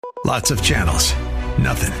Lots of channels,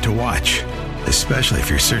 nothing to watch, especially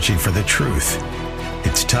if you're searching for the truth.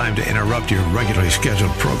 It's time to interrupt your regularly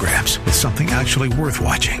scheduled programs with something actually worth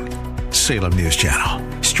watching. Salem News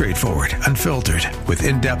Channel. Straightforward, unfiltered, with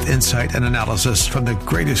in-depth insight and analysis from the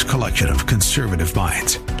greatest collection of conservative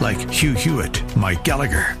minds like Hugh Hewitt, Mike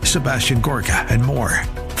Gallagher, Sebastian Gorka, and more.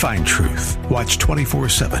 Find truth. Watch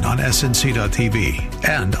 24/7 on snc.tv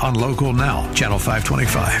and on Local Now, Channel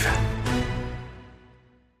 525.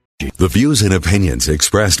 The views and opinions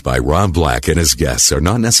expressed by Rob Black and his guests are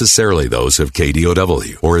not necessarily those of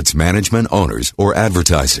KDOW or its management, owners, or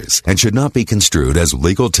advertisers and should not be construed as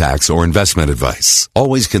legal, tax, or investment advice.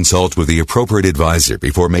 Always consult with the appropriate advisor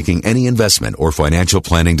before making any investment or financial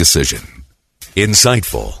planning decision.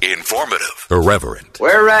 Insightful, informative, irreverent.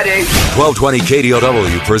 We're ready. 1220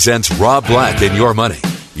 KDOW presents Rob Black and Your Money.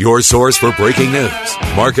 Your source for breaking news,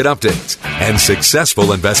 market updates, and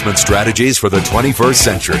successful investment strategies for the 21st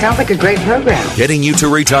century. Sounds like a great program. Getting you to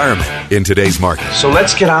retirement in today's market. So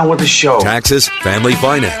let's get on with the show. Taxes, family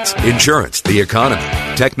finance, insurance, the economy,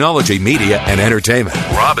 technology, media, and entertainment.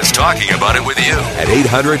 Rob is talking about it with you at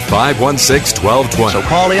 800-516-1220. So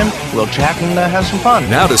call in, we'll chat and have some fun.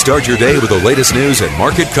 Now to start your day with the latest news and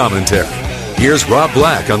market commentary. Here's Rob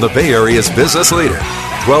Black on the Bay Area's business leader,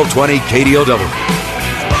 1220 KDOW.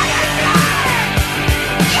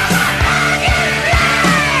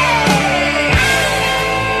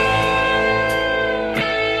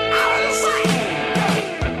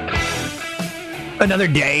 Another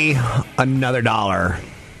day, another dollar.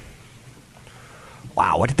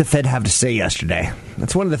 Wow, what did the Fed have to say yesterday?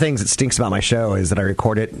 That's one of the things that stinks about my show is that I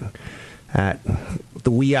record it at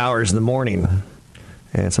the wee hours in the morning.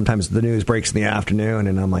 And sometimes the news breaks in the afternoon,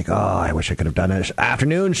 and I'm like, oh, I wish I could have done an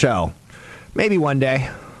afternoon show. Maybe one day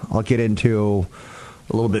I'll get into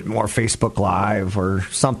a little bit more Facebook Live or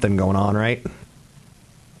something going on, right?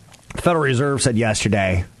 The Federal Reserve said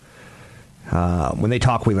yesterday, when they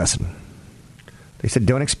talk, we listen. They said,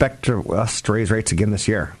 don't expect us to raise rates again this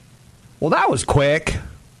year. Well, that was quick.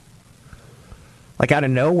 Like out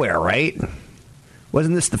of nowhere, right?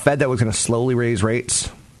 Wasn't this the Fed that was going to slowly raise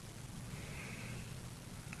rates?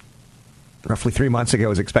 Roughly 3 months ago, it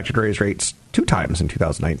was expected to raise rates 2 times in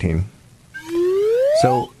 2019.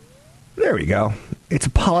 So, there we go. It's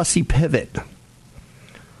a policy pivot.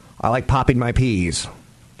 I like popping my peas.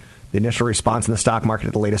 The initial response in the stock market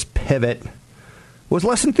at the latest pivot was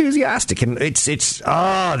less enthusiastic, and it's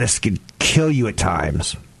this could kill you at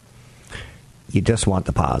times. You just want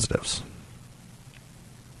the positives.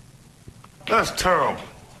 That's terrible.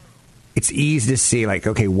 It's easy to see, like,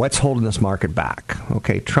 okay, what's holding this market back?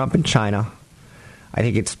 Okay, Trump and China. I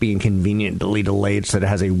think it's being conveniently delayed so that it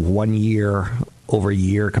has a 1 year over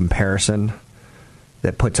year comparison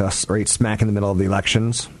that puts us right smack in the middle of the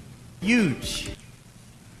elections. Huge.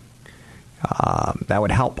 That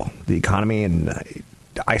would help the economy. And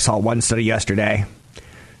I saw one study yesterday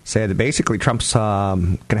say that basically Trump's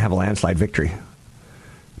going to have a landslide victory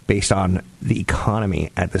based on the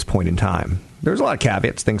economy at this point in time. There's a lot of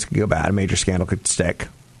caveats. Things could go bad. A major scandal could stick.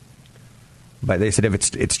 But they said if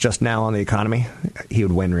it's just now on the economy, he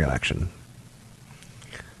would win re-election.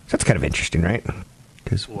 So that's kind of interesting, right?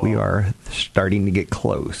 Because we are starting to get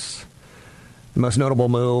close. The most notable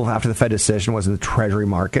move after the Fed decision was in the Treasury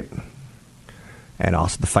market and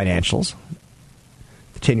also the financials.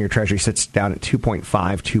 The 10-year Treasury sits down at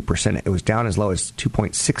 2.52%. It was down as low as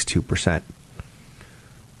 2.62%.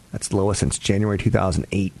 That's the lowest since January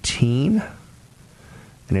 2018.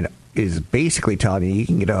 And it is basically telling you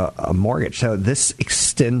can get a mortgage. So this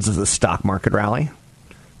extends the stock market rally.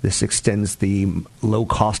 This extends the low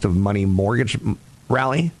cost of money mortgage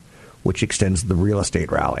rally, which extends the real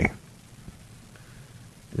estate rally.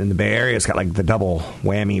 And the Bay Area's got like the double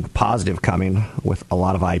whammy positive coming with a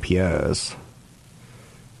lot of IPOs,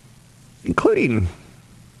 including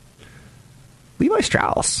Levi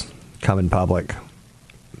Strauss coming public.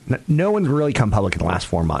 No one's really come public in the last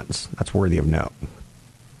 4 months. That's worthy of note.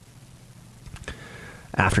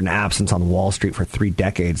 After an absence on Wall Street for 3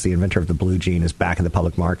 decades, the inventor of the blue jean is back in the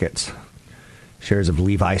public markets. Shares of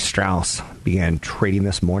Levi Strauss began trading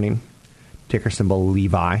this morning. Ticker symbol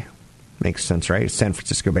Levi. Makes sense, right? It's a San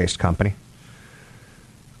Francisco-based company.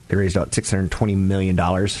 They raised about $620 million.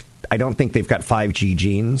 I don't think they've got 5G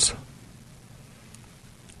jeans.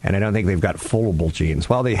 And I don't think they've got foldable jeans.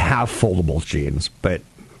 Well, they have foldable jeans, but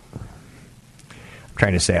I'm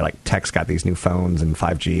trying to say, like, tech's got these new phones and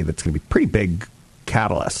 5G that's going to be pretty big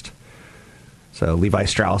catalyst. So Levi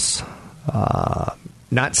Strauss,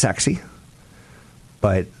 not sexy,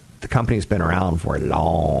 but the company's been around for a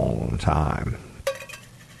long time.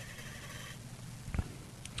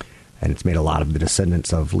 And it's made a lot of the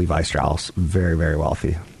descendants of Levi Strauss very, very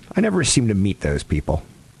wealthy. I never seem to meet those people.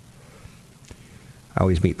 I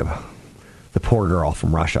always meet the poor girl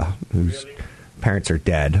from Russia whose parents are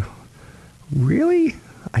dead. Really?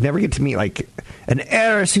 I never get to meet, like, an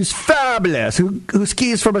heiress who's fabulous, who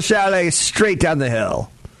skis from a chalet straight down the hill.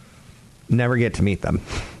 Never get to meet them.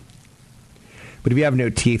 But if you have no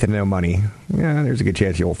teeth and no money, yeah, there's a good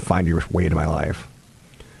chance you'll find your way into my life.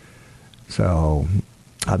 So,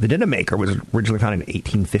 the Dinner Maker was originally founded in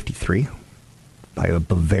 1853 by a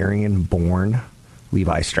Bavarian-born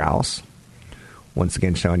Levi Strauss. Once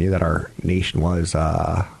again, showing you that our nation was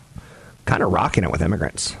kind of rocking it with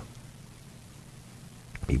immigrants.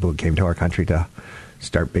 People who came to our country to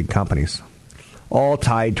start big companies, all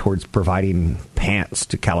tied towards providing pants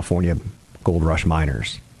to California gold rush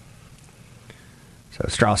miners. So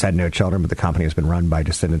Strauss had no children, but the company has been run by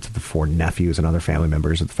descendants of the 4 nephews and other family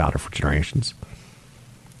members of the founder for generations.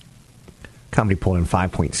 The company pulled in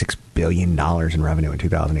 $5.6 billion in revenue in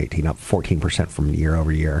 2018, up 14% from year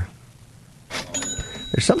over year.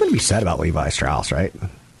 There's something to be said about Levi Strauss, right?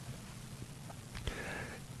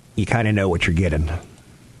 You kind of know what you're getting.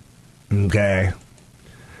 Okay.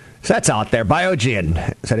 So that's out there.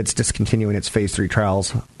 Biogen said it's discontinuing its phase 3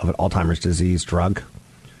 trials of an Alzheimer's disease drug.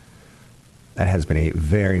 That has been a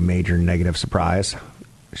very major negative surprise.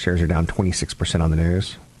 Shares are down 26% on the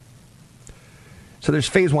news. So there's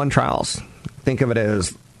phase 1 trials. Think of it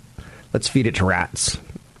as, let's feed it to rats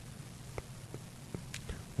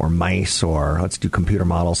or mice, or let's do computer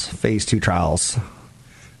models. Phase 2 trials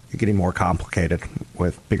are getting more complicated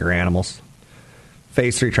with bigger animals.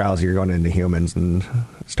 Phase 3 trials, you're going into humans and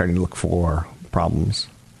starting to look for problems.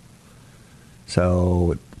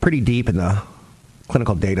 So pretty deep in the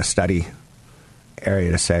clinical data study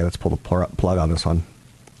area to say, let's pull the plug on this one.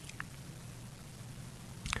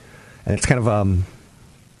 And it's kind of,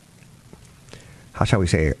 how shall we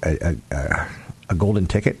say, a golden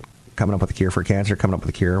ticket, coming up with a cure for cancer, coming up with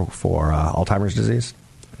a cure for Alzheimer's disease.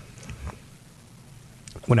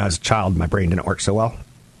 When I was a child, my brain didn't work so well,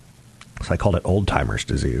 so I called it old-timers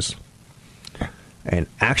disease. And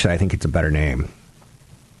actually, I think it's a better name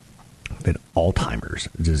than Alzheimer's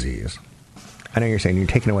disease. I know you're saying you're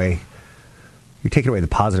taking away the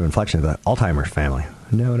positive inflection of the Alzheimer's family.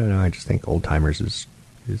 No. I just think old-timers is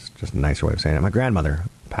just a nicer way of saying it. My grandmother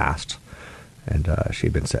passed, and she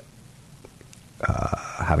had been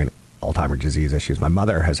having Alzheimer's disease issues. My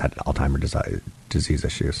mother has had Alzheimer's disease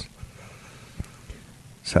issues.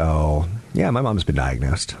 So, yeah, my mom's been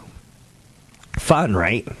diagnosed. Fun,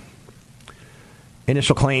 right?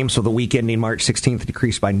 Initial claims for the week ending March 16th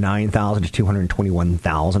decreased by 9,000 to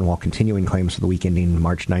 221,000, while continuing claims for the week ending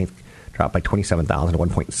March 9th dropped by 27,000 to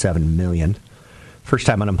 1.7 million.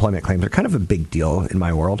 First-time unemployment claims are kind of a big deal in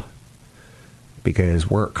my world because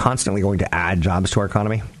we're constantly going to add jobs to our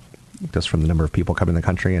economy just from the number of people coming in the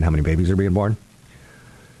country and how many babies are being born.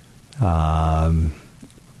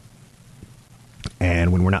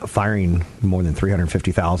 And when we're not firing more than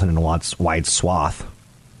 350,000 in a wide swath,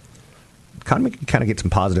 the economy can kind of get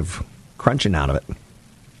some positive crunching out of it.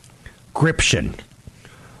 Gription.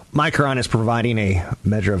 Micron is providing a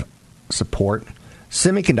measure of support.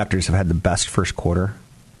 Semiconductors have had the best first quarter.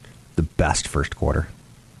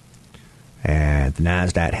 And the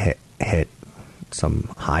NASDAQ hit some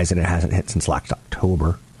highs that it hasn't hit since last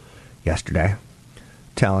October yesterday.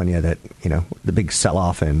 Telling you that, the big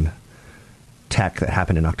sell-off in tech that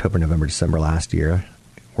happened in October, November, December last year,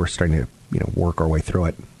 we're starting to, work our way through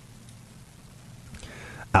it.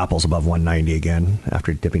 Apple's above 190 again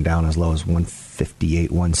after dipping down as low as 158,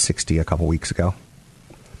 160 a couple weeks ago.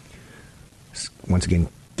 Once again,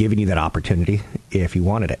 giving you that opportunity if you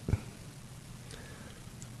wanted it.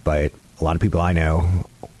 But a lot of people I know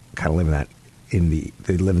kind of live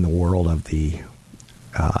they live in the world of the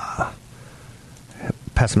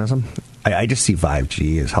pessimism. I just see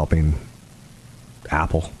 5G as helping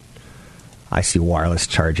Apple. I see wireless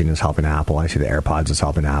charging as helping Apple. I see the AirPods as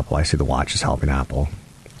helping Apple. I see the watch as helping Apple.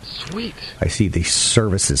 Sweet. I see the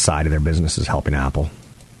services side of their business as helping Apple.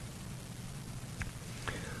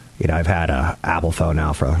 I've had an Apple phone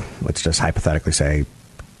now for, let's just hypothetically say,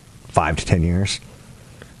 5 to 10 years.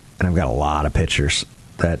 And I've got a lot of pictures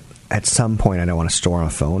that at some point I don't want to store on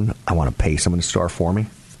a phone. I want to pay someone to store for me.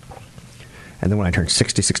 And then when I turn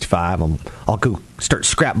 60, 65, I'll go start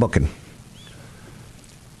scrapbooking.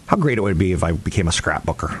 How great it would be if I became a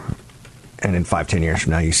scrapbooker. And in 5, 10 years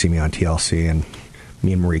from now, you see me on TLC and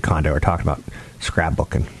me and Marie Kondo are talking about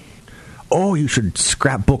scrapbooking. Oh, you should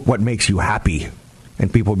scrapbook what makes you happy.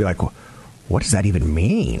 And people will be like, well, what does that even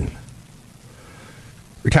mean?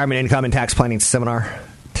 Retirement Income and Tax Planning Seminar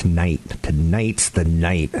tonight. Tonight's the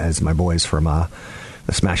night, as my boys from the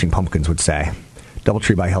Smashing Pumpkins would say.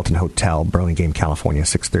 Doubletree by Hilton Hotel, Burlingame, California,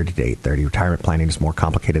 6:30 to 8:30. Retirement planning is more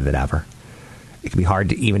complicated than ever. It can be hard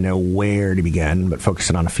to even know where to begin, but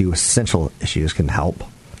focusing on a few essential issues can help.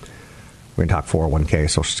 We're going to talk 401k,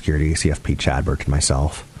 Social Security, CFP, Chad Burton,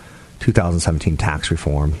 myself, 2017 tax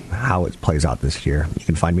reform, how it plays out this year. You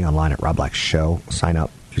can find me online at Rob Black Show. Sign up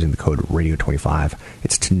using the code Radio25.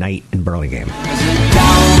 It's tonight in Burlingame.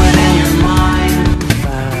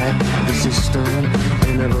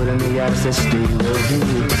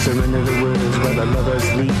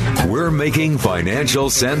 We're making financial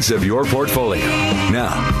sense of your portfolio.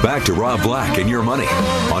 Now, back to Rob Black and Your Money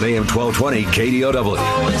on AM 1220 KDOW.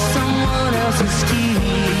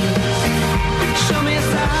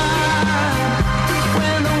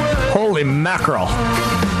 Holy mackerel.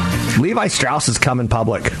 Levi Strauss has come in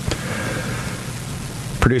public.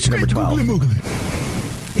 Producer number 12.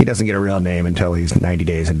 He doesn't get a real name until he's 90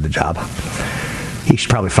 days into the job. He should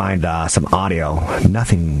probably find some audio.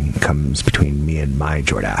 Nothing comes between me and my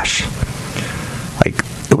Jordache. Like,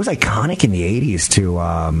 it was iconic in the 80s to,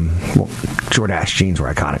 Jordache jeans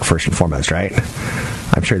were iconic first and foremost, right?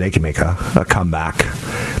 I'm sure they can make a comeback.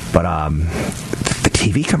 But the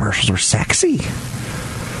TV commercials were sexy.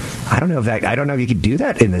 I don't know if you could do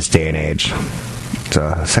that in this day and age. To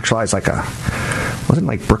sexualize wasn't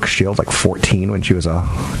like Brooke Shields like 14 when she was a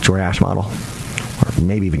Jordache model? Or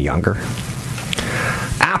maybe even younger.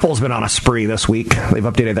 Apple's been on a spree this week. They've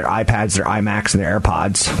updated their iPads, their iMacs, and their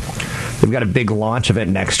AirPods. They've got a big launch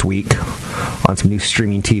event next week on some new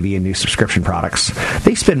streaming TV and new subscription products.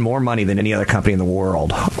 They spend more money than any other company in the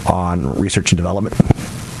world on research and development.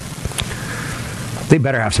 They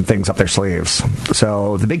better have some things up their sleeves.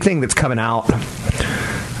 So the big thing that's coming out,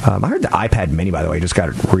 I heard the iPad mini, by the way, just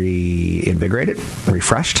got reinvigorated,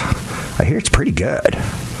 refreshed. I hear it's pretty good,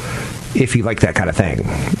 if you like that kind of thing.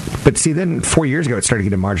 But see, then 4 years ago, it started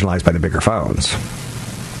getting marginalized by the bigger phones.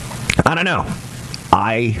 I don't know.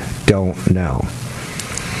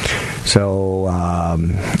 So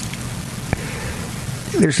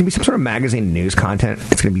there's going to be some sort of magazine news content.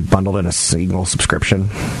 It's going to be bundled in a single subscription.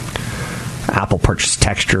 Apple purchased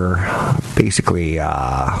Texture, basically,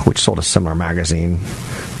 which sold a similar magazine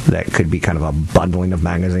that could be kind of a bundling of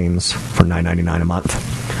magazines for $9.99 a month.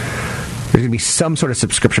 There's going to be some sort of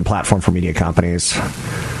subscription platform for media companies.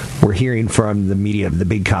 We're hearing from the media, the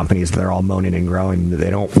big companies, they're all moaning and groaning. They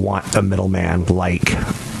don't want a middleman like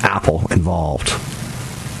Apple involved.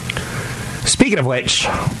 Speaking of which,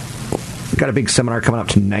 got a big seminar coming up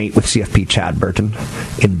tonight with CFP Chad Burton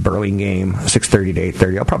in Burlingame, 6:30 to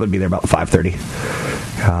 8:30. I'll probably be there about 5:30.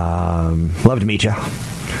 Love to meet you.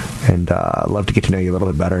 And love to get to know you a little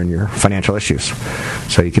bit better in your financial issues.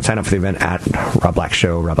 So you can sign up for the event at Rob Black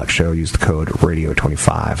Show. Rob Black Show, use the code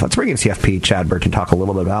Radio25. Let's bring in CFP Chad Burton, talk a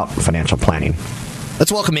little bit about financial planning.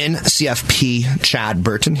 Let's welcome in CFP Chad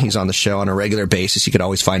Burton. He's on the show on a regular basis. You can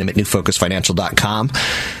always find him at newfocusfinancial.com.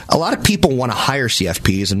 A lot of people want to hire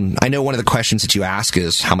CFPs, and I know one of the questions that you ask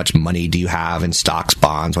is, how much money do you have in stocks,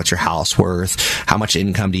 bonds? What's your house worth? How much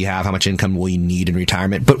income do you have? How much income will you need in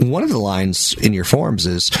retirement? But one of the lines in your forms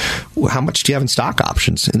is, how much do you have in stock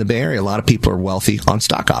options? In the Bay Area, a lot of people are wealthy on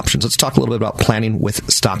stock options. Let's talk a little bit about planning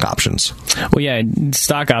with stock options. Well, yeah,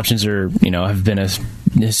 stock options are, have been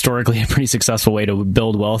historically a pretty successful way to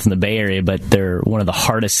build wealth in the Bay Area, but they're one of the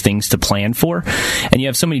hardest things to plan for. And you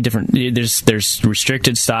have so many different, there's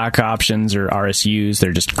restricted stock options or RSUs.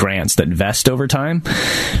 They're just grants that vest over time.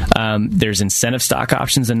 There's incentive stock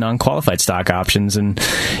options and non-qualified stock options. And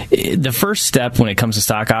the first step when it comes to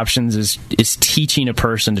stock options is teaching a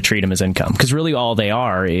person to treat them as income. Because really all they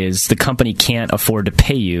are is the company can't afford to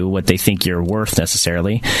pay you what they think you're worth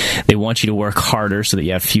necessarily. They want you to work harder so that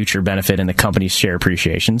you have future benefit in the company's share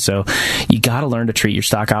appreciation. So you got to learn to treat your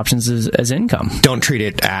stock options as income. Don't treat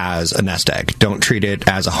it as a nest egg. Don't treat it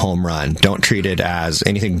as a home run. Don't treat it as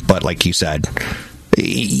anything but, like you said,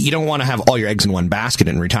 you don't want to have all your eggs in one basket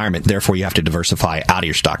in retirement. Therefore, you have to diversify out of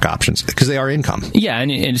your stock options because they are income. Yeah,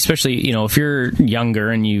 and especially, if you're younger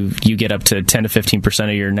and you get up to 10 to 15%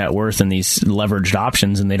 of your net worth in these leveraged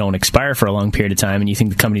options and they don't expire for a long period of time and you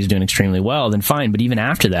think the company's doing extremely well, then fine. But even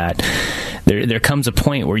after that, there comes a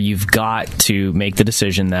point where you've got to make the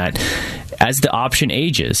decision that as the option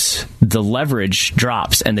ages, the leverage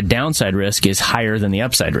drops and the downside risk is higher than the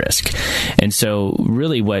upside risk. And so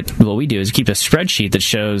really what we do is keep a spreadsheet that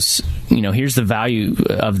shows, here's the value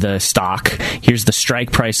of the stock, here's the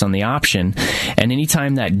strike price on the option, and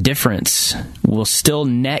anytime that difference will still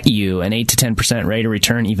net you an 8 to 10% rate of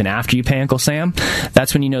return even after you pay Uncle Sam,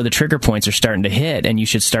 that's when the trigger points are starting to hit and you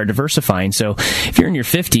should start diversifying. So if you're in your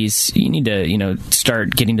 50s, you need to,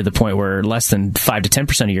 start getting to the point where less than 5 to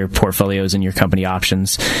 10% of your portfolio is in your company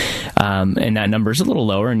options. And that number is a little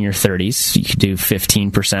lower in your 30s. You could do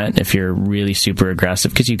 15% if you're really super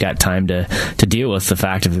aggressive, because you've got time to deal with the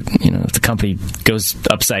fact of, if the company goes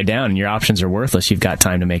upside down and your options are worthless, you've got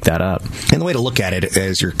time to make that up. And the way to look at it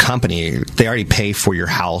is your company, they already pay for your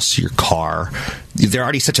house, your car. They're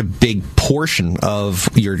already such a big portion of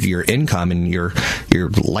your income and your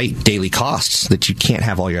light daily costs that you can't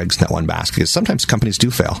have all your eggs in that one basket, because sometimes companies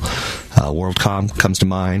do fail. WorldCom comes to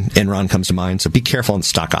mind, Enron comes to mind, so be careful on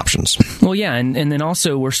stock options. Well, yeah, and then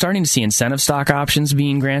also we're starting to see incentive stock options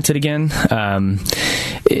being granted again.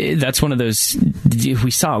 That's one of those,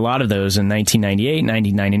 we saw a lot of those in 1998,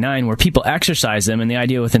 1999, where people exercise them, and the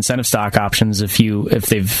idea with incentive stock options, if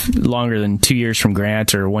they've longer than 2 years from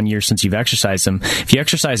grant or 1 year since you've exercised them, if you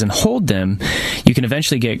exercise and hold them, you can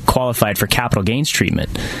eventually get qualified for capital gains treatment.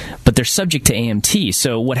 But they're subject to AMT.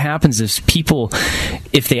 So what happens is people,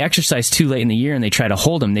 if they exercise too late in the year and they try to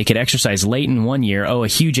hold them, they could exercise late in 1 year, owe a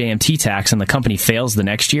huge AMT tax, and the company fails the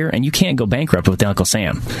next year, and you can't go bankrupt with Uncle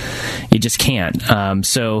Sam. You just can't.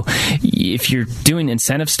 So if you're doing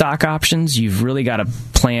incentive stock options, you've really got to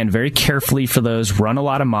plan very carefully for those, run a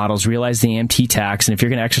lot of models, realize the AMT tax, and if you're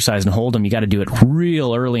going to exercise and hold them, you got to do it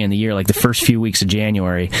real early in the year, like the first few weeks of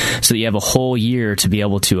January, so that you have a whole year to be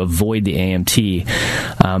able to avoid the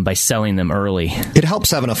AMT by selling them early. It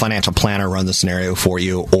helps having a financial planner run the scenario for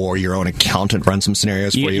you, or your own accountant run some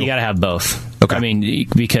scenarios for you. You got to have both. Okay. I mean,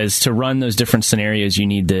 because to run those different scenarios, you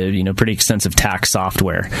need the pretty extensive tax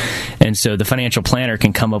software, and so the financial planner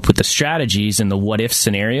can come up with the strategies and the what-if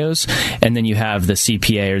scenarios, and then you have the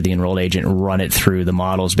CPA or the enrolled agent run it through the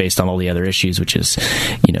models based on all the other issues, which is,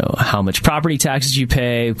 how much property taxes you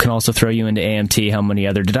pay can also throw you into AMT, how many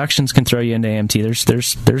other deductions can throw you into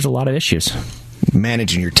AMT. There's a lot of issues.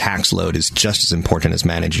 Managing your tax load is just as important as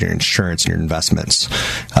managing your insurance and your investments.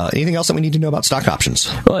 Anything else that we need to know about stock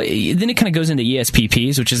options? Well, then it kind of goes into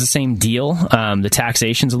ESPPs, which is the same deal. The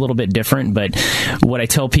taxation's a little bit different, but what I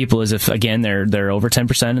tell people is if, again, they're over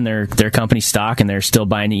 10% in their company stock and they're still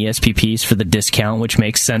buying the ESPPs for the discount, which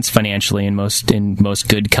makes sense financially in most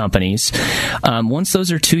good companies. Once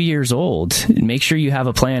those are 2 years old, make sure you have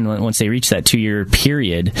a plan once they reach that 2-year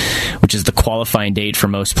period, which is the qualifying date for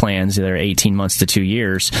most plans. They're 18 months to 2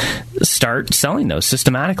 years. Start selling those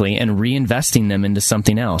systematically and reinvesting them into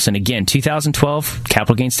something else. And again, 2012,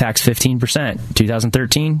 capital gains tax 15%.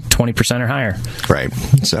 2013, 20% or higher. Right.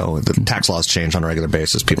 So the tax laws change on a regular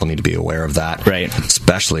basis. People need to be aware of that. Right.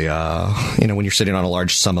 Especially, when you're sitting on a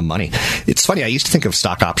large sum of money. It's funny, I used to think of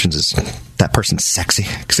stock options as that person's sexy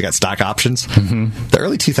because they got stock options. Mm-hmm. The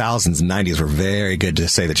early 2000s and 90s were very good to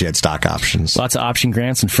say that you had stock options. Lots of option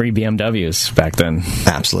grants and free BMWs back then.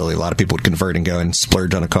 Absolutely. A lot of people would convert and go and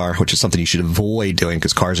splurge on a car, which is something you should avoid doing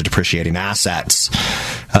because cars are depreciating assets.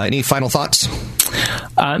 Any final thoughts?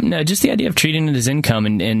 No, just the idea of treating it as income,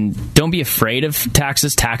 and don't be afraid of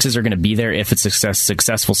taxes. Taxes are going to be there if it's a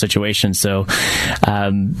successful situation. So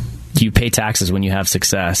you pay taxes when you have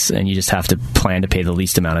success, and you just have to plan to pay the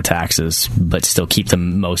least amount of taxes, but still keep the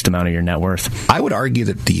most amount of your net worth. I would argue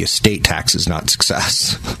that the estate tax is not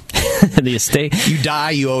success. The estate? You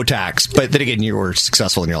die, you owe tax. But then again, you were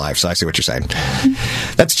successful in your life, so I see what you're saying.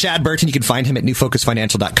 That's Chad Burton. You can find him at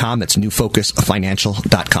newfocusfinancial.com. That's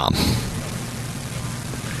newfocusfinancial.com.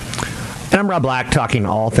 And I'm Rob Black, talking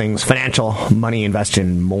all things financial, money, investing,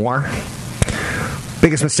 and more.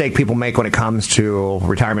 Biggest mistake people make when it comes to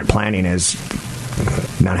retirement planning is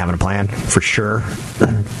not having a plan, for sure,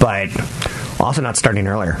 but also not starting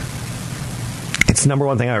earlier. It's the number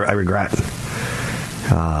one thing I regret.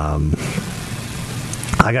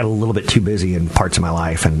 I got a little bit too busy in parts of my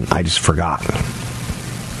life, and I just forgot.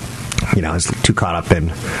 I was too caught up in,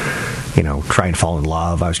 trying to fall in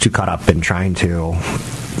love. I was too caught up in trying to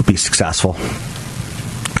be successful.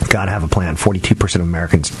 Got to have a plan. 42% of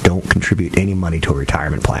Americans don't contribute any money to a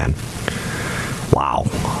retirement plan. Wow.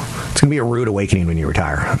 It's going to be a rude awakening when you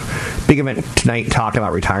retire. Big event tonight talking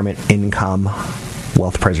about retirement income,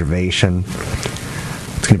 wealth preservation.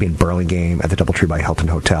 It's going to be in Burlingame at the DoubleTree by Hilton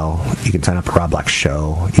Hotel. You can sign up at Rob Black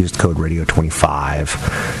Show. Use the code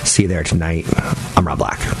radio25. See you there tonight. I'm Rob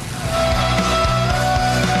Black. If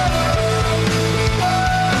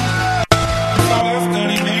I left, then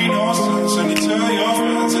it made no sense. And you tell your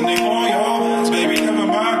friends and they want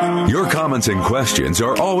comments and questions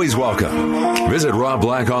are always welcome. Visit Rob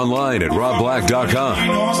Black online at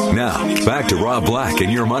robblack.com. Now, back to Rob Black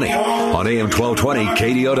and Your Money on AM 1220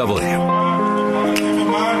 KDOW.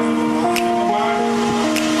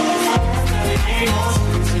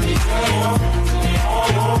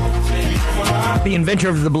 The inventor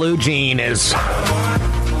of the blue jean is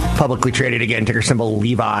publicly traded again, ticker symbol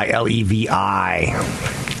Levi, L-E-V-I.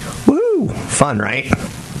 Woo! Fun, right?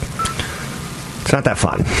 It's not that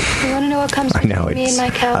fun. You want to know what comes between me and my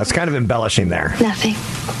cow? I was kind of embellishing there. Nothing.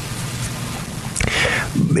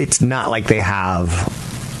 It's not like they have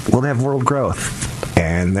world growth,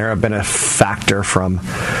 and they're been a factor from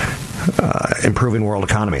improving world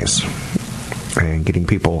economies and getting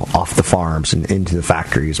people off the farms and into the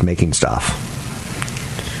factories making stuff.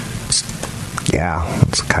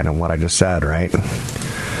 That's kind of what I just said, right?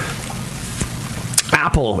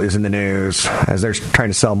 Apple is in the news as they're trying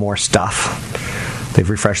to sell more stuff. They've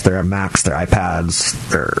refreshed their Macs, their iPads,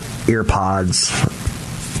 their EarPods,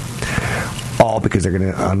 all because they're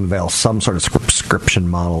going to unveil some sort of subscription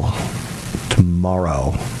model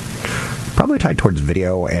tomorrow. Probably tied towards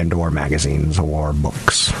video and or magazines or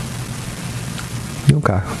books.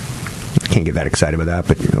 Okay. I can't get that excited about that,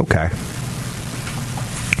 but okay.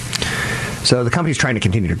 So the company's trying to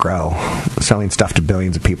continue to grow, selling stuff to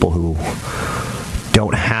billions of people who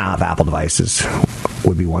don't have Apple devices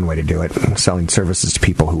would be one way to do it. Selling services to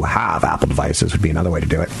people who have Apple devices would be another way to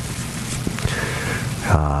do it.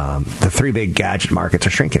 The three big gadget markets are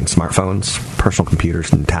shrinking: smartphones, personal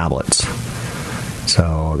computers, and tablets.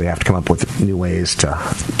 So they have to come up with new ways to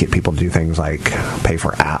get people to do things like pay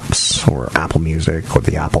for apps or Apple Music or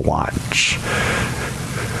the Apple Watch.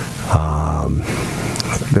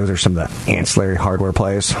 Those are some of the ancillary hardware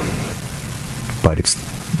plays, but it's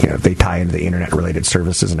they tie into the internet-related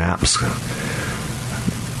services and apps.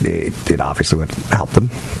 It obviously would help them.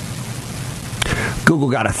 Google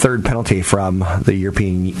got a third penalty from the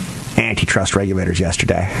European antitrust regulators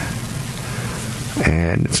yesterday,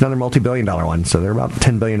 and it's another multi-billion-dollar one. So they're about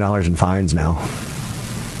 $10 billion in fines now.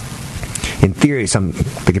 In theory,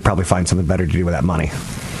 they could probably find something better to do with that money.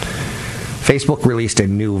 Facebook released a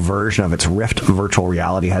new version of its Rift virtual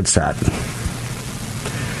reality headset.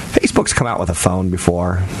 Facebook's come out with a phone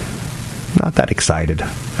before. Not that excited.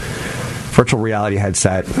 Virtual reality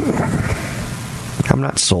headset. I'm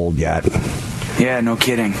not sold yet. Yeah, no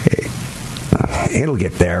kidding. It'll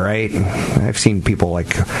get there, right? I've seen people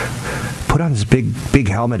put on this big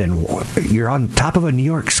helmet and you're on top of a New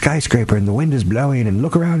York skyscraper and the wind is blowing and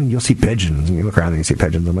look around and you'll see pigeons. And you look around and you see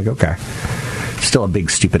pigeons. I'm like, okay. Still a big,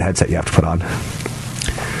 stupid headset you have to put on.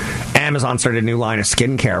 Amazon started a new line of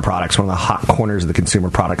skincare products, one of the hot corners of the consumer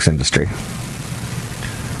products industry.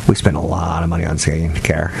 We spend a lot of money on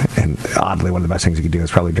skincare, and oddly, one of the best things you can do is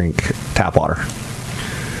probably drink tap water.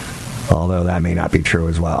 Although that may not be true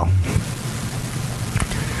as well.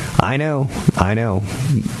 I know.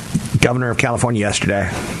 Governor of California yesterday,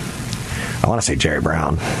 I want to say Jerry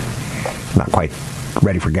Brown. I'm not quite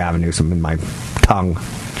ready for Gavin Newsom in my tongue.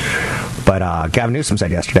 But Gavin Newsom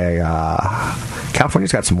said yesterday,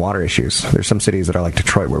 California's got some water issues. There's some cities that are like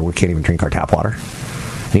Detroit where we can't even drink our tap water.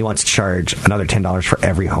 And he wants to charge another $10 for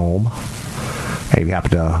every home. And if you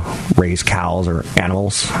happen to raise cows or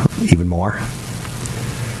animals, even more.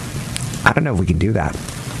 I don't know if we can do that.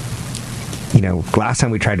 Last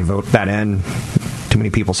time we tried to vote that in, too many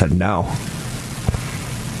people said no.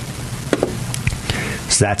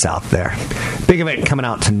 So that's out there. Big event coming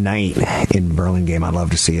out tonight in Burlingame. I'd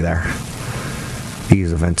love to see you there.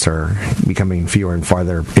 These events are becoming fewer and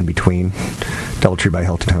farther in between. Doubletree by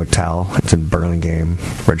Hilton Hotel. It's in Burlingame.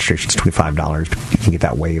 Registration's $25. You can get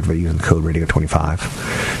that waived by using the code Radio25.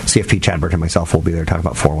 CFP, Chad Burton, and myself will be there talking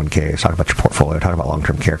about 401ks, talking about your portfolio, talking about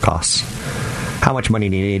long-term care costs. How much money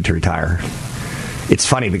do you need to retire? It's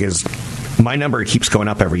funny because my number keeps going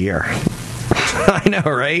up every year. I know,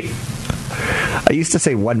 right? I used to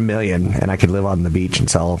say 1 million, and I could live on the beach and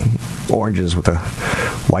sell oranges with a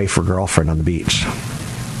wife or girlfriend on the beach.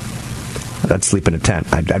 I'd sleep in a tent.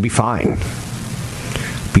 I'd be fine.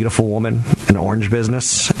 Beautiful woman, an orange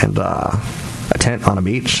business, and a tent on a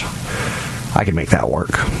beach. I could make that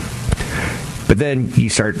work. But then you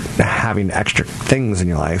start having extra things in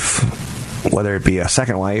your life, whether it be a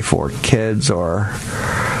second wife or kids or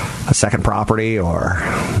a second property or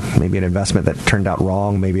maybe an investment that turned out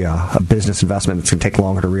wrong, maybe a business investment that's going to take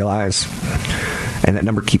longer to realize. And that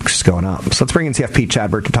number keeps going up. So let's bring in CFP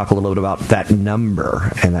Chad Burton to talk a little bit about that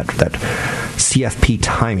number and that CFP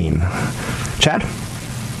timing. Chad?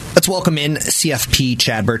 Let's welcome in CFP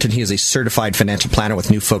Chad Burton. He is a certified financial planner with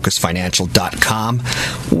NewFocusFinancial.com.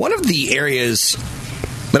 One of the areas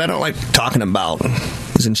that I don't like talking about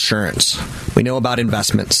is is insurance. We know about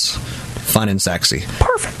investments, fun and sexy.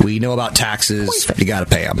 Perfect. We know about taxes. You got to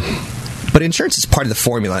pay them. But insurance is part of the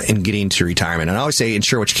formula in getting to retirement. And I always say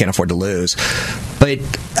insure what you can't afford to lose. But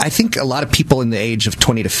I think a lot of people in the age of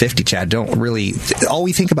 20 to 50, Chad, don't really... all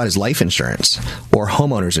we think about is life insurance or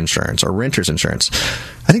homeowners insurance or renters insurance.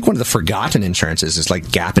 I think one of the forgotten insurances is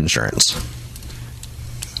like gap insurance.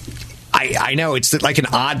 I know it's like an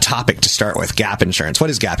odd topic to start with, gap insurance.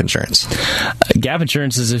 What is gap insurance? Gap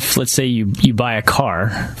insurance is if, let's say, you buy a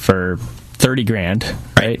car for $30,000,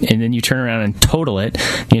 right? And then you turn around and total it.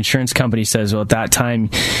 The insurance company says, well, at that time,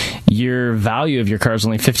 your value of your car is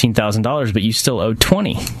only $15,000, but you still owe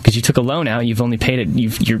 $20,000 because you took a loan out. You've only paid it.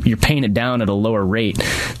 You're paying it down at a lower rate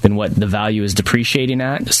than what the value is depreciating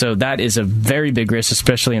at. So that is a very big risk,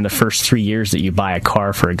 especially in the first 3 years that you buy a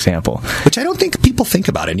car, for example. Which I don't think people think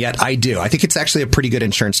about, and yet I do. I think it's actually a pretty good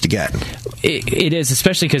insurance to get. It is,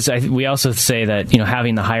 especially because we also say that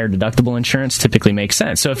having the higher deductible insurance typically makes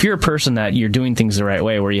sense. So if you're a person that you're doing things the right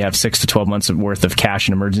way, where you have 6 to 12 months worth of cash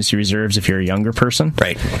and emergency reserves, if you're a younger person,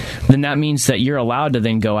 right, then that means that you're allowed to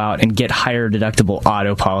then go out and get higher deductible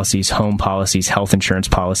auto policies, home policies, health insurance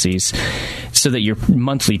policies, so that your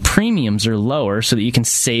monthly premiums are lower, so that you can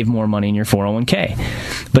save more money in your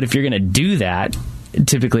 401k. But if you're going to do that,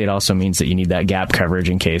 typically it also means that you need that gap coverage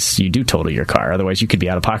in case you do total your car. Otherwise, you could be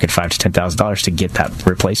out of pocket $5,000 to $10,000 to get that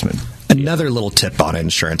replacement. Another little tip on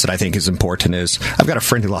insurance that I think is important is I've got a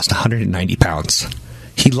friend who lost 190 pounds.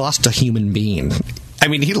 He lost a human being. I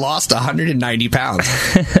mean, he lost 190 pounds.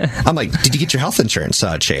 I'm like, did you get your health insurance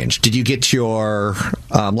changed? Did you get your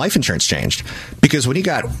life insurance changed? Because when he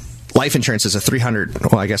got life insurance as a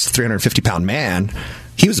 350-pound man,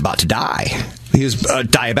 he was about to die. He was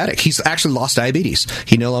diabetic. He's actually lost diabetes.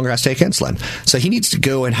 He no longer has to take insulin. So he needs to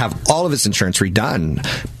go and have all of his insurance redone.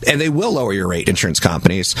 And they will lower your rate, insurance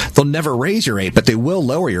companies. They'll never raise your rate, but they will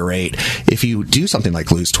lower your rate if you do something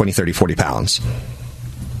like lose 20, 30, 40 pounds.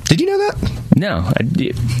 Did you know that? No.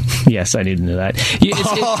 Yes, I did know that.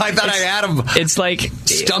 I thought I had him. It's like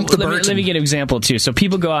Stump the Burton. Let me get an example too. So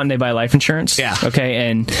people go out and they buy life insurance. Yeah.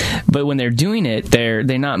 Okay. But when they're doing it,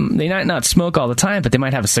 they not smoke all the time, but they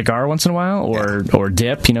might have a cigar once in a while or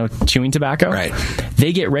dip, chewing tobacco. Right.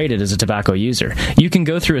 They get rated as a tobacco user. You can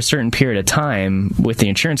go through a certain period of time with the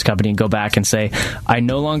insurance company and go back and say, I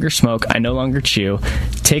no longer smoke, I no longer chew.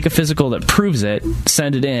 Take a physical that proves it,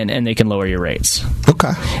 send it in, and they can lower your rates.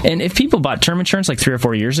 Okay. And if people bought term insurance like 3 or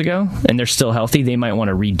 4 years ago and they're still healthy, they might want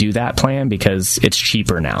to redo that plan because it's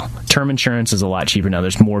cheaper now. Term insurance is a lot cheaper now.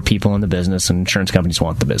 There's more people in the business and insurance companies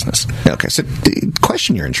want the business. Okay, so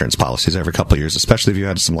question your insurance policies every couple of years, especially if you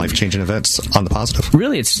had some life-changing events on the positive.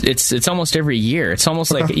 Really, it's almost every year. It's almost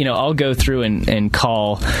like, I'll go through and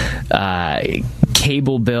call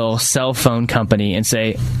cable bill, cell phone company and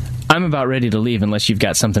say, I'm about ready to leave unless you've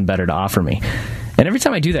got something better to offer me. And every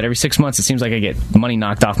time I do that, every 6 months, it seems like I get money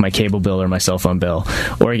knocked off my cable bill or my cell phone bill,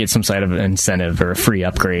 or I get some sort of incentive or a free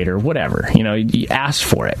upgrade or whatever. You ask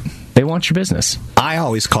for it. They want your business. I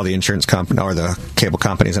always call the insurance company or the cable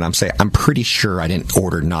companies and I'm pretty sure I didn't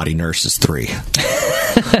order Naughty Nurses 3.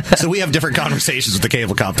 So we have different conversations with the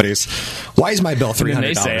cable companies. Why is my bill $300?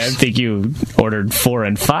 They say, I think you ordered 4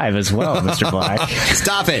 and 5 as well, Mr. Black.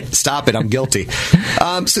 Stop it. I'm guilty.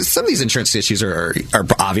 So some of these insurance issues are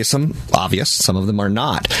obvious. Some of them are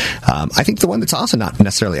not. I think the one that's also not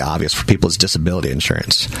necessarily obvious for people is disability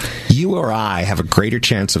insurance. You or I have a greater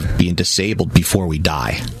chance of being disabled before we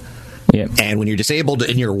die. Yep. And when you're disabled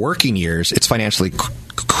in your working years, it's financially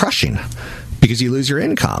crushing because you lose your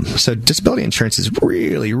income. So disability insurance is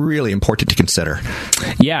really, really important to consider.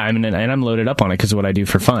 Yeah, I mean, and I'm loaded up on it because of what I do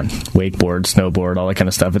for fun. Wakeboard, snowboard, all that kind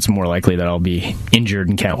of stuff. It's more likely that I'll be injured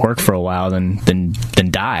and can't work for a while than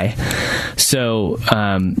die. So,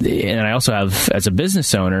 and I also have, as a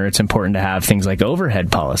business owner, it's important to have things like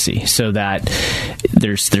overhead policy so that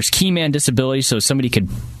there's key man disability, so somebody could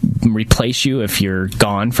replace you if you're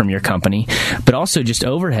gone from your company, but also just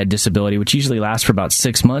overhead disability, which usually lasts for about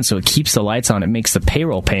 6 months, so it keeps the lights on. It makes the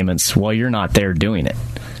payroll payments while you're not there doing it.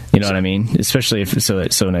 You know what I mean? Especially if so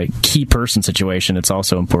in a key person situation, it's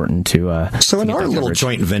also important to. So in our little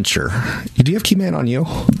joint venture, do you have key man on you?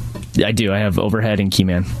 I do. I have overhead and key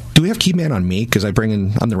man. Do we have key man on me? Because I'm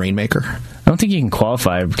the Rainmaker. I don't think you can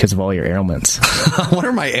qualify because of all your ailments. What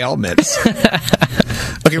are my ailments?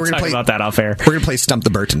 Okay, we're going to talk about that off air. We're going to play Stump the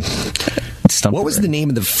Burton. What was the name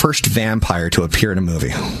of the first vampire to appear in a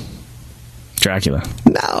movie? Dracula.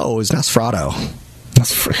 No, it was Nosferatu.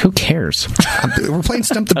 Who cares? We're playing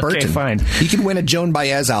Stump the Burton. Okay, fine. You can win a Joan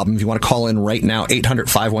Baez album if you want to call in right now.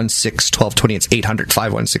 800-516-1220. It's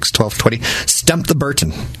 800-516-1220. Stump the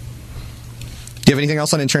Burton. Do you have anything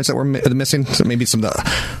else on insurance that we're missing? So maybe some of the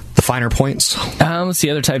finer points? Let's see,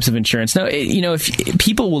 other types of insurance. No, if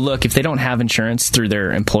people will look, if they don't have insurance through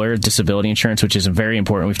their employer, disability insurance, which is very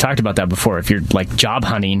important. We've talked about that before. If you're like job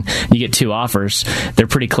hunting, you get 2 offers. They're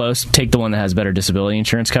pretty close. Take the one that has better disability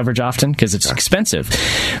insurance coverage often because it's expensive.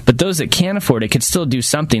 But those that can't afford it could still do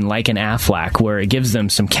something like an AFLAC where it gives them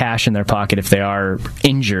some cash in their pocket if they are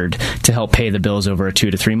injured to help pay the bills over a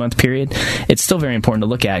 2 to 3 month period. It's still very important to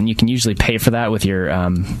look at, and you can usually pay for that with your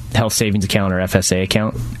health savings account or FSA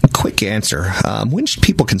account. Quick answer. When should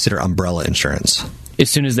people consider umbrella insurance? As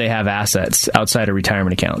soon as they have assets outside of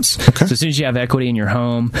retirement accounts. Okay. So as soon as you have equity in your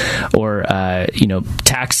home or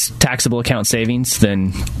taxable account savings,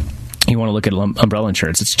 then you want to look at umbrella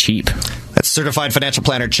insurance. It's cheap. That's certified financial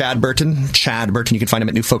planner Chad Burton. Chad Burton, you can find him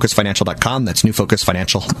at newfocusfinancial.com. That's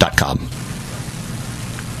newfocusfinancial.com.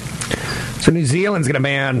 So New Zealand's going to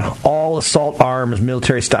ban all assault arms,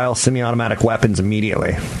 military-style semi-automatic weapons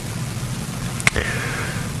immediately.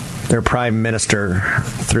 Their prime minister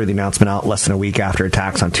threw the announcement out less than a week after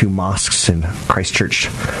attacks on 2 mosques in Christchurch,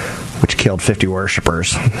 which killed 50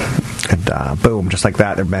 worshippers. And boom, just like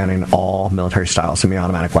that, they're banning all military-style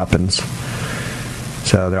semi-automatic weapons.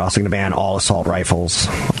 So they're also going to ban all assault rifles,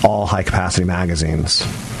 all high-capacity magazines.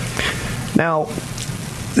 Now,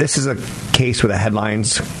 this is a case where the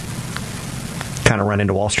headlines kind of run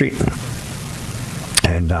into Wall Street.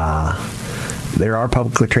 And there are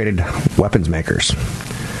publicly traded weapons makers.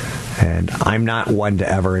 And I'm not one to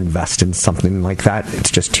ever invest in something like that. It's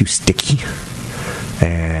just too sticky.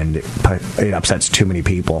 And it upsets too many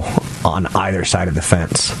people on either side of the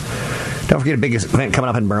fence. Don't forget a big event coming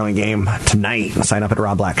up in Burlingame tonight. Sign up at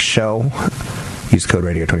Rob Black's show. Use code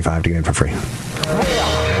Radio25 to get in for free.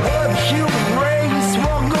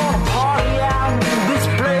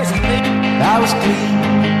 I was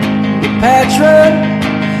Cleopatra.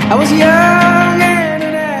 I was young and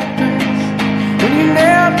an actress. When you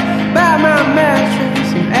knelt by my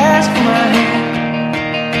mattress and asked for my hand,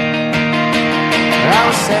 I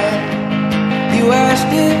was sad. You asked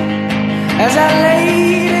it as I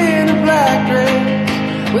laid in a black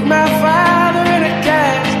dress with my father in a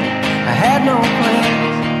casket. I had no plans.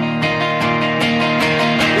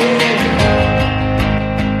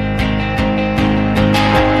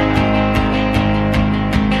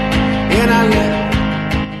 And I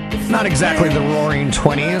left. Not exactly the Roaring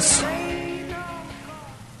 20s.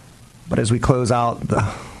 But as we close out the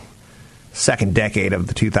second decade of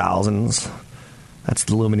the 2000s, that's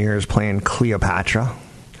the Lumineers playing Cleopatra.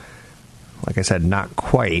 Like I said, not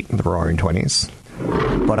quite the Roaring 20s.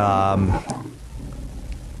 But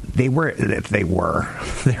they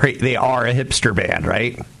are a hipster band,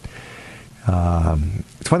 right?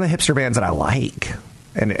 It's one of the hipster bands that I like.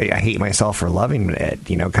 And I hate myself for loving it,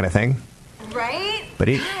 kind of thing. Right? But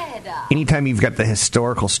anytime you've got the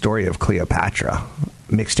historical story of Cleopatra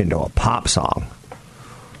mixed into a pop song,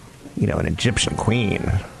 an Egyptian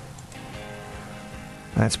queen,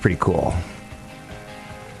 that's pretty cool.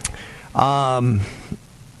 Yeah,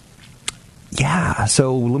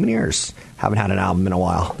 so Lumineers haven't had an album in a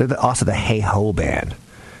while. They're also the Hey Ho band,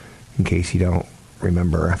 in case you don't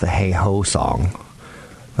remember the Hey Ho song.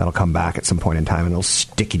 That'll come back at some point in time and it'll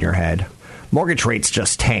stick in your head. Mortgage rates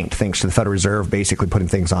just tanked thanks to the Federal Reserve basically putting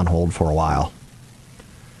things on hold for a while.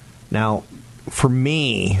 Now, for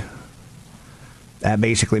me, that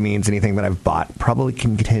basically means anything that I've bought probably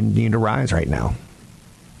can continue to rise right now.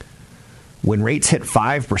 When rates hit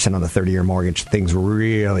 5% on the 30-year mortgage, things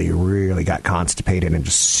really, really got constipated and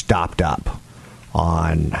just stopped up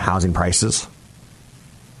on housing prices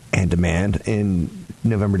and demand in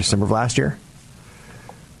November, December of last year.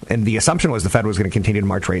 And the assumption was the Fed was going to continue to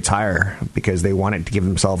march rates higher because they wanted to give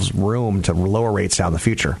themselves room to lower rates down the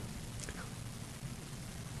future.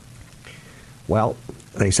 Well,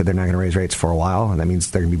 they said they're not going to raise rates for a while, and that means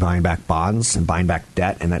they're going to be buying back bonds and buying back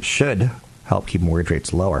debt, and that should help keep mortgage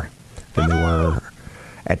rates lower than they were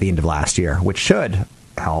at the end of last year, which should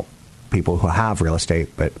help people who have real estate,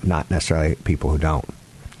 but not necessarily people who don't.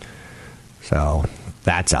 So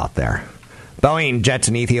that's out there. Boeing jets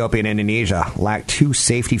in Ethiopia and Indonesia lack 2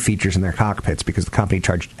 safety features in their cockpits because the company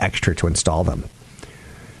charged extra to install them.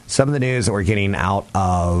 Some of the news that we're getting out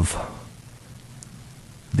of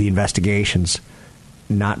the investigations,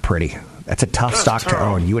 not pretty. That's a tough stock to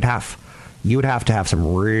own. You would have to have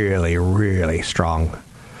some really, really strong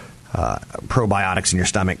probiotics in your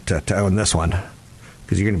stomach to own this one,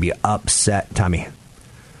 because you're going to be upset tummy.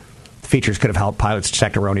 The features could have helped pilots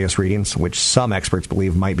detect erroneous readings, which some experts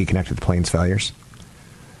believe might be connected to the plane's failures.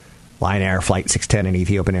 Lion Air Flight 610 and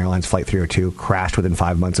Ethiopian Airlines Flight 302 crashed within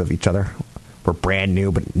 5 months of each other, were brand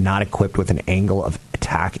new but not equipped with an angle of attack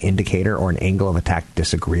attack indicator or an angle of attack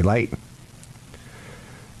disagree light.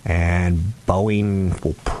 And Boeing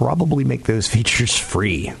will probably make those features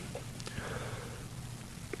free.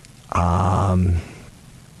 And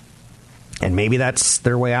maybe that's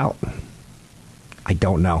their way out. I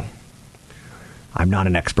don't know. I'm not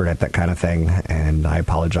an expert at that kind of thing, and I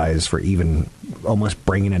apologize for even almost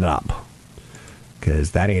bringing it up,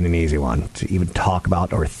 because that ain't an easy one to even talk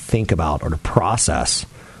about or think about or to process.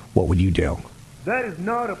 What would you do? That is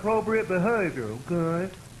not appropriate behavior,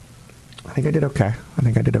 okay? I think I did okay.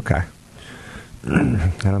 I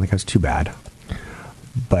don't think I was too bad.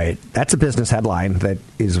 But that's a business headline that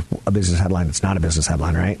is a business headline that's not a business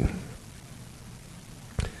headline, right?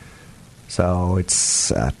 So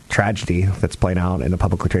it's a tragedy that's playing out in a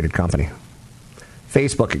publicly traded company.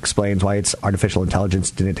 Facebook explains why its artificial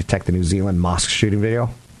intelligence didn't detect the New Zealand mosque shooting video.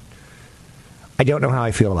 I don't know how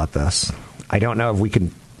I feel about this. I don't know if we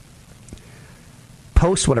can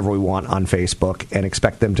post whatever we want on Facebook and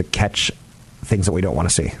expect them to catch things that we don't want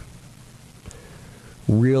to see.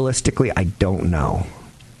 Realistically, I don't know.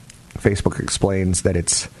 Facebook explains that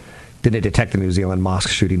it didn't detect the New Zealand mosque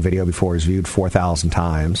shooting video before it was viewed 4,000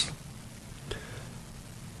 times.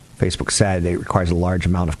 Facebook said it requires a large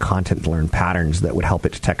amount of content to learn patterns that would help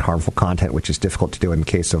it detect harmful content, which is difficult to do in the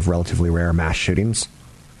case of relatively rare mass shootings.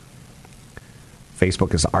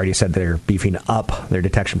 Facebook has already said they're beefing up their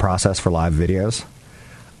detection process for live videos.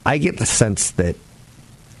 I get the sense that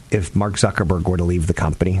if Mark Zuckerberg were to leave the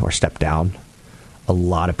company or step down, a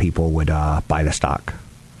lot of people would buy the stock.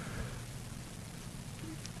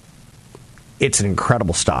 It's an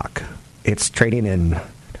incredible stock. It's trading in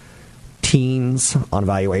teens on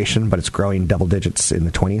valuation, but it's growing double digits in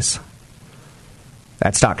the 20s.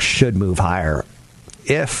 That stock should move higher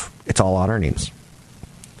if it's all on earnings.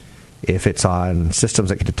 If it's on systems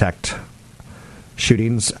that can detect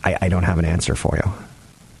shootings, I don't have an answer for you.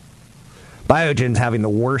 Biogen's having the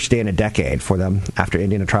worst day in a decade for them after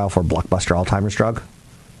ending a trial for a blockbuster Alzheimer's drug.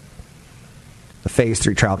 The phase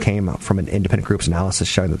 3 trial came from an independent group's analysis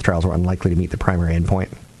showing that the trials were unlikely to meet the primary endpoint.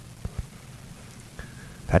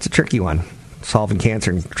 That's a tricky one. Solving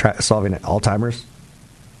cancer and solving Alzheimer's.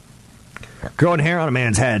 Growing hair on a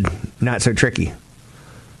man's head, not so tricky.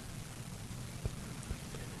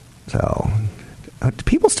 So, do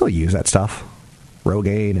people still use that stuff?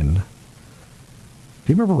 Rogaine and...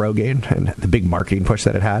 Do you remember Rogaine and the big marketing push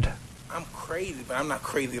that it had? I'm crazy, but I'm not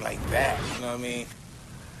crazy like that. You know what I mean?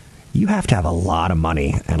 You have to have a lot of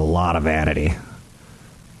money and a lot of vanity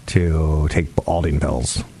to take Balding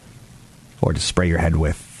pills or to spray your head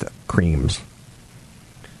with creams,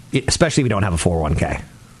 especially if you don't have a 401k.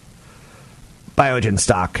 Biogen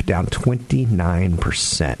stock down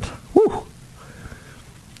 29%. Woo!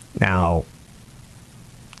 Now,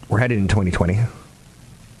 we're headed in 2020,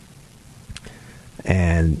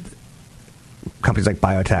 and companies like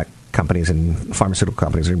biotech companies and pharmaceutical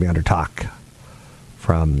companies are going to be under talk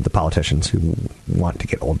from the politicians who want to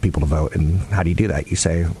get old people to vote. And how do you do that? You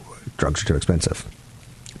say, drugs are too expensive.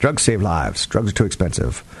 Drugs save lives. Drugs are too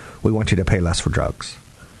expensive. We want you to pay less for drugs.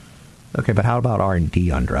 Okay, but how about R&D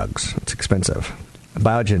on drugs? It's expensive.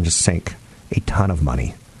 Biogen just sank a ton of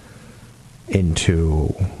money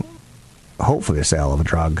into, hopefully, the sale of a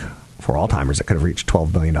drug for Alzheimer's that could have reached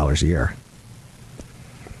 $12 billion a year.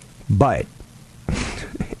 But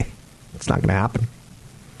it's not going to happen.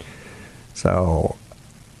 So,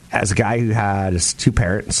 as a guy who has two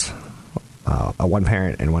parents, a one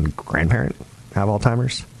parent and one grandparent have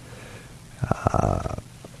Alzheimer's,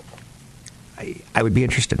 I would be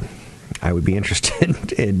interested. I would be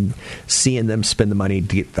interested in seeing them spend the money to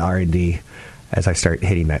get the R&D as I start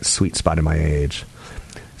hitting that sweet spot in my age.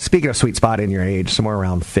 Speaking of sweet spot in your age, somewhere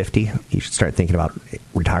around 50, you should start thinking about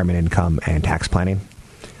retirement income and tax planning.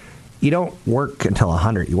 You don't work until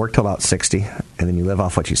 100. You work till about 60, and then you live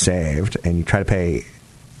off what you saved, and you try to pay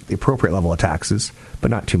the appropriate level of taxes,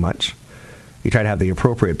 but not too much. You try to have the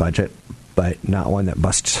appropriate budget, but not one that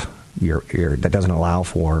busts that doesn't allow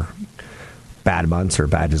for bad months or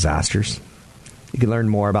bad disasters. You can learn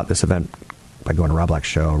more about this event by going to Rob Black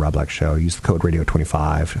Show. Rob Black Show. Use the code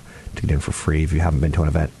Radio25 to get in for free if you haven't been to an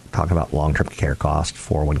event talking about long-term care costs,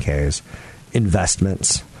 401ks,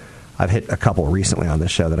 investments. I've hit a couple recently on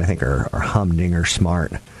this show that I think are humdinger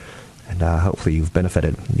smart, and hopefully you've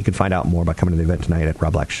benefited. You can find out more by coming to the event tonight at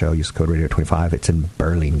Rob Black Show. Use code Radio25. It's in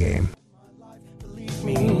Burlingame.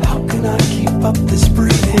 How can I keep up this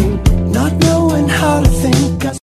breathing, not knowing how to think?